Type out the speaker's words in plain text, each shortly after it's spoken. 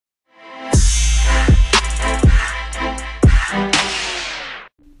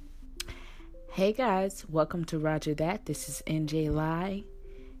Hey guys, welcome to Roger That. This is NJ Lai,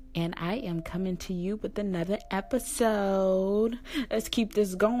 and I am coming to you with another episode. Let's keep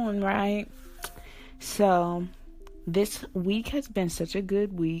this going, right? So, this week has been such a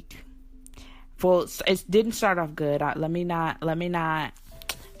good week. Well, it didn't start off good. Let me not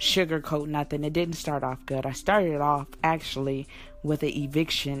sugarcoat nothing. It didn't start off good. I started off actually with an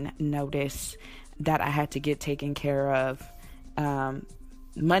eviction notice that I had to get taken care of.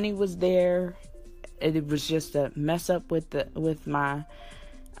 Money was there. It was just a mess up with my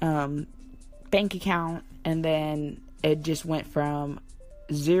bank account, and then it just went from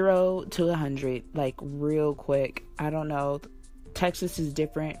 0 to 100 like real quick. I don't know. Texas is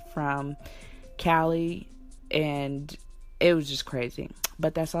different from Cali, and it was just crazy.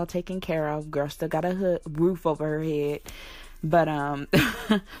 But that's all taken care of. Girl still got a roof over her head. But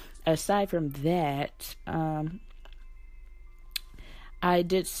aside from that, I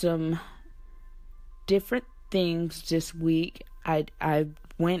did some different things this week. I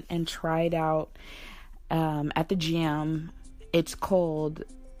went and tried out at the gym. It's called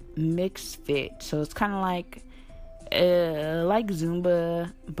Mixed Fit. So it's kind of like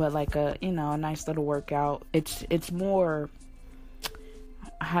Zumba, but like a nice little workout. It's more,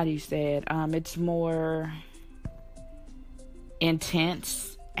 how do you say it? It's more intense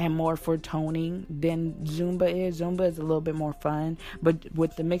and more for toning than Zumba is. Zumba is a little bit more fun, but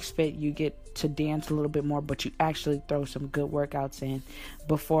with the Mixed Fit, you get to dance a little bit more, but you actually throw some good workouts in.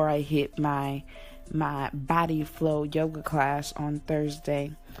 Before I hit my body flow yoga class on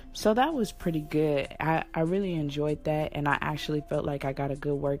Thursday, so that was pretty good. I really enjoyed that, and I actually felt like I got a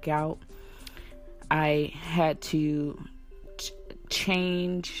good workout. I had to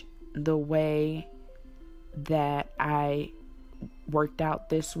change the way that I worked out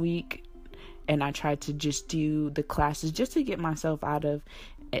this week, and I tried to just do the classes just to get myself out of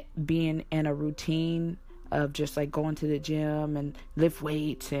being in a routine of just like going to the gym and lift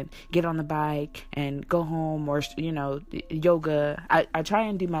weights and get on the bike and go home, or yoga. I try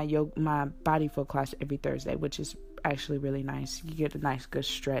and do my body flow class every Thursday, which is actually really nice. You get a nice good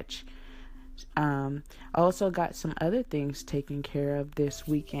stretch. I also got some other things taken care of this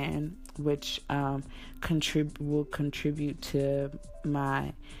weekend, which will contribute to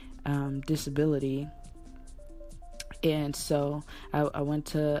my disability. And so I went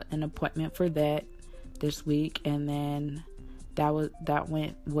to an appointment for that this week, and then that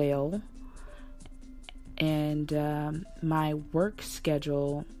went well. And my work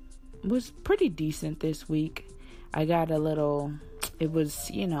schedule was pretty decent this week. I got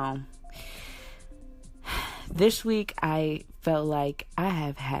this week I felt like I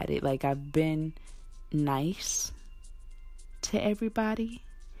have had it. Like, I've been nice to everybody,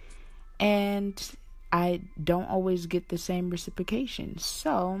 and I don't always get the same reciprocation.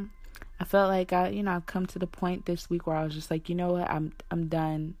 So I felt like I've come to the point this week where I was just like, you know what, I'm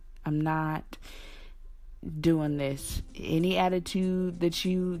done. I'm not doing this. Any attitude that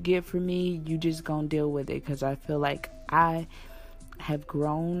you get from me, you just gonna deal with it, because I feel like I have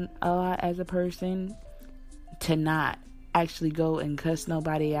grown a lot as a person to not actually go and cuss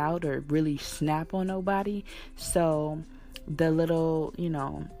nobody out or really snap on nobody. So the little,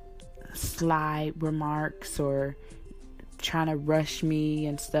 sly remarks or trying to rush me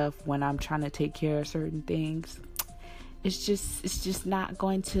and stuff when I'm trying to take care of certain things, it's just not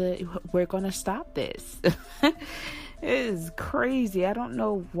going to, we're going to stop this. It is crazy. I don't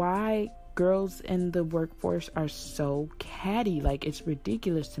know why girls in the workforce are so catty. Like, it's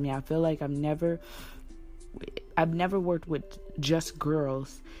ridiculous to me. I feel like I've never worked with just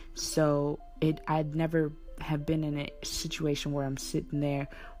girls, so I'd never have been in a situation where I'm sitting there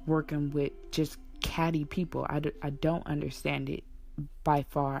working with just catty people. I don't understand it by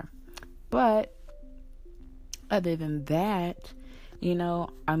far. But other than that,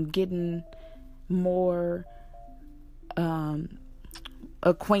 I'm getting more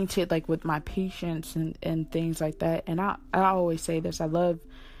acquainted like with my patients and things like that. And I always say this, I love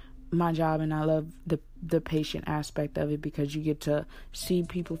my job and I love the patient aspect of it, because you get to see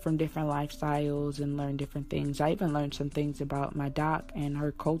people from different lifestyles and learn different things. I even learned some things about my doc and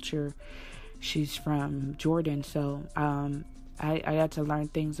her culture. She's from Jordan, so I got to learn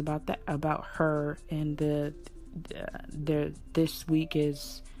things about her. And this week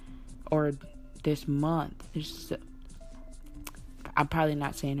or this month is, I'm probably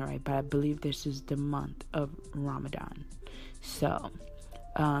not saying it right, but I believe this is the month of Ramadan. So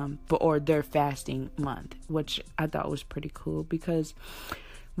or their fasting month, which I thought was pretty cool, because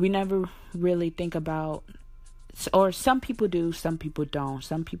we never really think about, or some people do, some people don't.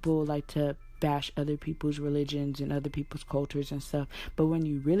 Some people like to bash other people's religions and other people's cultures and stuff. But when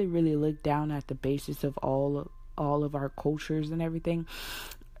you really, really look down at the basis of all of our cultures and everything,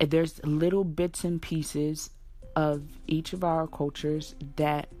 there's little bits and pieces of each of our cultures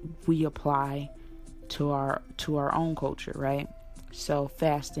that we apply to our own culture, right? So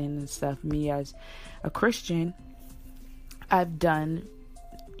fasting and stuff. Me as a Christian, I've done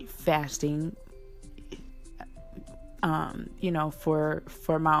fasting,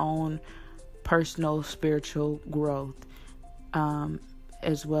 for my own personal spiritual growth,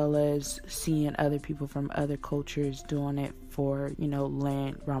 as well as seeing other people from other cultures doing it for,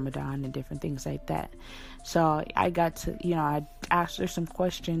 Lent, Ramadan, and different things like that. So I got to, I asked her some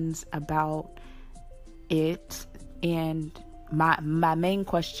questions about it, and my main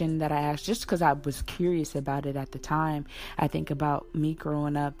question that I asked, just because I was curious about it at the time, I think about me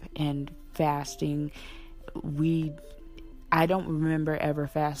growing up and fasting. I don't remember ever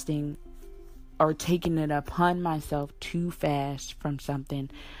fasting or taking it upon myself to fast from something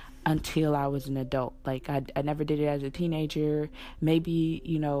until I was an adult. Like I never did it as a teenager. Maybe,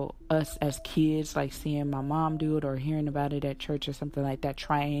 us as kids, like seeing my mom do it or hearing about it at church or something like that,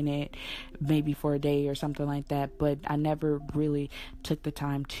 trying it maybe for a day or something like that. But I never really took the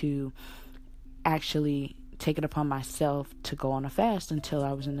time to actually take it upon myself to go on a fast until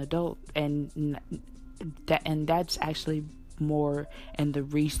I was an adult. And that's actually more in the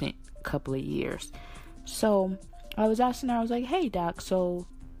recent couple of years. So I was asking her, I was like, hey doc, so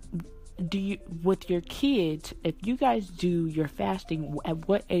do you, with your kids, if you guys do your fasting, at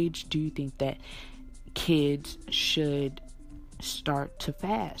what age do you think that kids should start to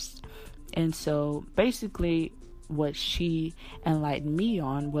fast? And so basically what she enlightened me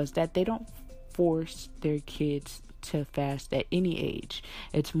on was that they don't force their kids to fast at any age.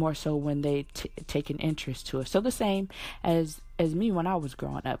 It's more so when they take an interest to it. So the same as me when I was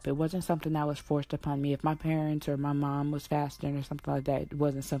growing up. It wasn't something that was forced upon me. If my parents or my mom was fasting or something like that, it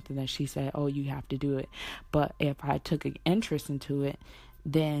wasn't something that she said, oh, you have to do it. But if I took an interest into it,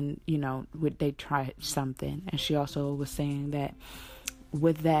 then, would they try something? And she also was saying that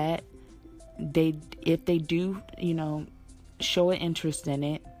with that, if they do, show an interest in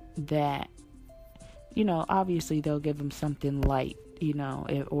it, that, obviously they'll give them something light,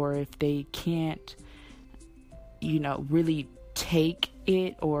 or if they can't, really take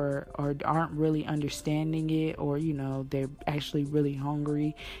it or aren't really understanding it, or, they're actually really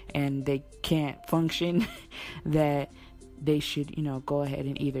hungry and they can't function, that they should, go ahead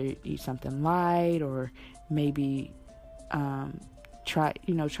and either eat something light or maybe, try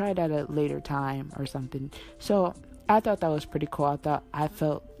it at a later time or something. So I thought that was pretty cool. I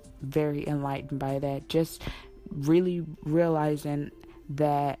felt very enlightened by that, just really realizing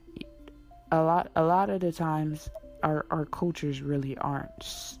that a lot of the times our cultures really aren't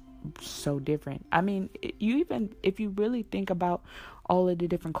so different. I mean, if you really think about all of the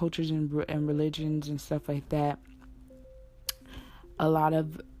different cultures and religions and stuff like that, a lot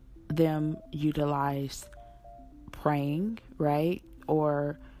of them utilize praying, right?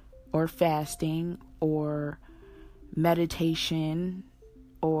 Or fasting or meditation,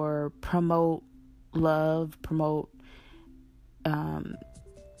 or promote love, promote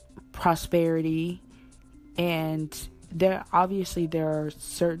prosperity. And there are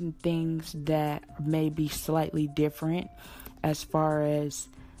certain things that may be slightly different as far as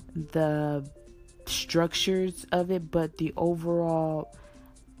the structures of it, but the overall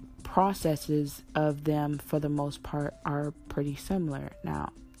processes of them for the most part are pretty similar.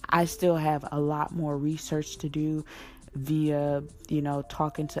 Now, I still have a lot more research to do via,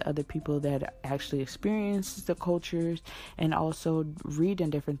 talking to other people that actually experience the cultures, and also reading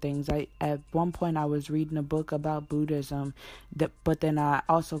different things. At one point I was reading a book about Buddhism, but then I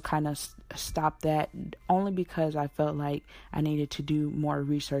also kind of stopped that, only because I felt like I needed to do more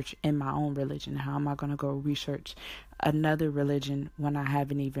research in my own religion. How am I going to go research another religion when I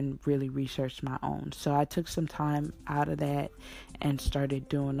haven't even really researched my own? So I took some time out of that and started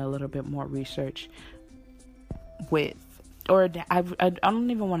doing a little bit more research I don't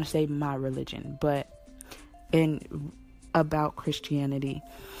even want to say my religion, but about Christianity.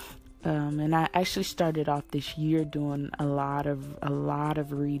 And I actually started off this year doing a lot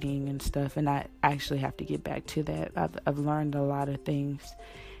of reading and stuff, and I actually have to get back to that. I've learned a lot of things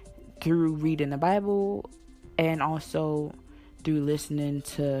through reading the Bible, and also through listening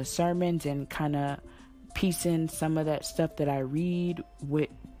to sermons and kind of piecing some of that stuff that I read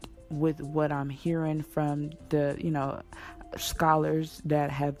with what I'm hearing from the, scholars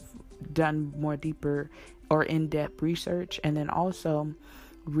that have done more deeper or in-depth research, and then also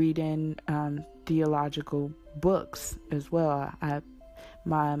reading theological books as well.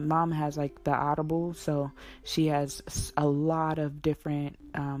 my mom has like the Audible, so she has a lot of different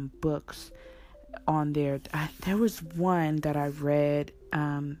books on there. There was one that I read,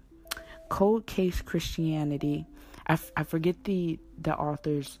 Cold Case Christianity. I forget the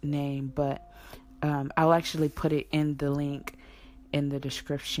author's name, but I'll actually put it in the link in the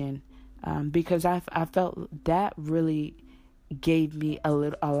description, because I felt that really gave me a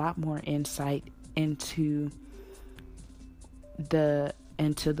lot more insight into the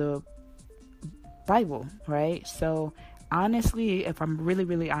Bible, right? So honestly, if I'm really,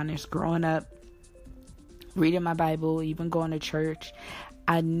 really honest, growing up, reading my Bible, even going to church,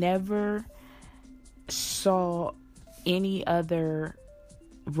 I never saw any other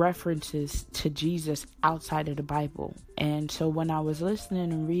references to Jesus outside of the Bible. And so when I was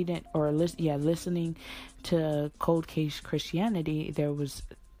listening and reading, listening to Cold Case Christianity, there was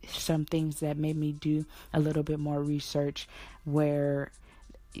some things that made me do a little bit more research, where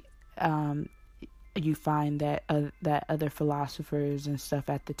you find that that other philosophers and stuff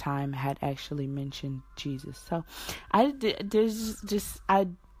at the time had actually mentioned Jesus. So I'm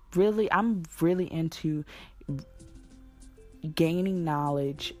really into gaining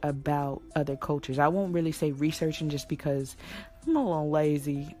knowledge about other cultures. I won't really say researching, just because I'm a little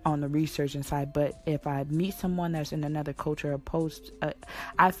lazy on the researching side. But if I meet someone that's in another culture,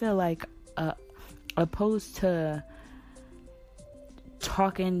 I feel like opposed to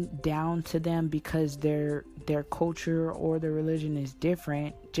talking down to them because their culture or their religion is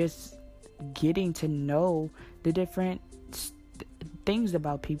different, just getting to know the different things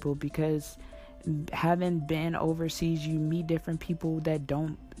about people, because having been overseas, you meet different people that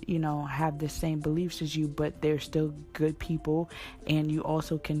don't, have the same beliefs as you, but they're still good people, and you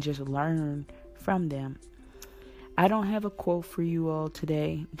also can just learn from them. I don't have a quote for you all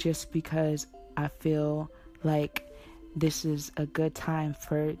today, just because I feel like this is a good time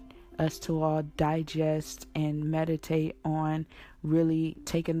for us to all digest and meditate on really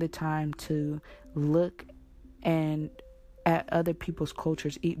taking the time to look at other people's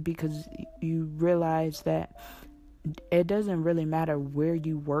cultures, because you realize that it doesn't really matter where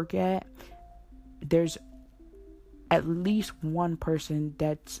you work at. There's at least one person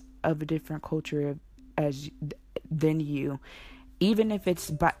that's of a different culture than you, even if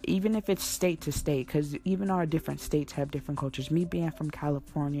it's state to state, because even our different states have different cultures. Me being from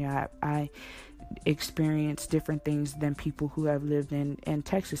California, I experience different things than people who have lived in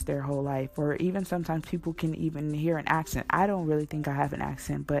Texas their whole life, or even sometimes people can even hear an accent. I don't really think I have an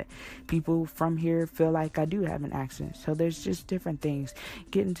accent, but people from here feel like I do have an accent. So there's just different things.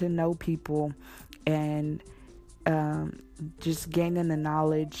 Getting to know people and just gaining the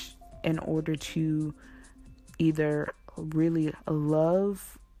knowledge in order to either really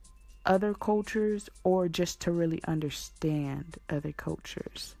love other cultures or just to really understand other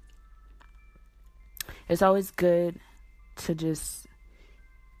cultures. It's always good to just,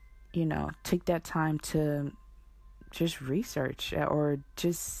 take that time to just research or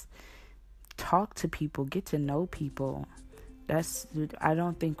just talk to people, get to know people. I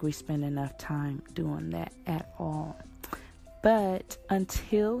don't think we spend enough time doing that at all. But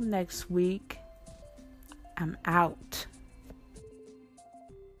until next week, I'm out.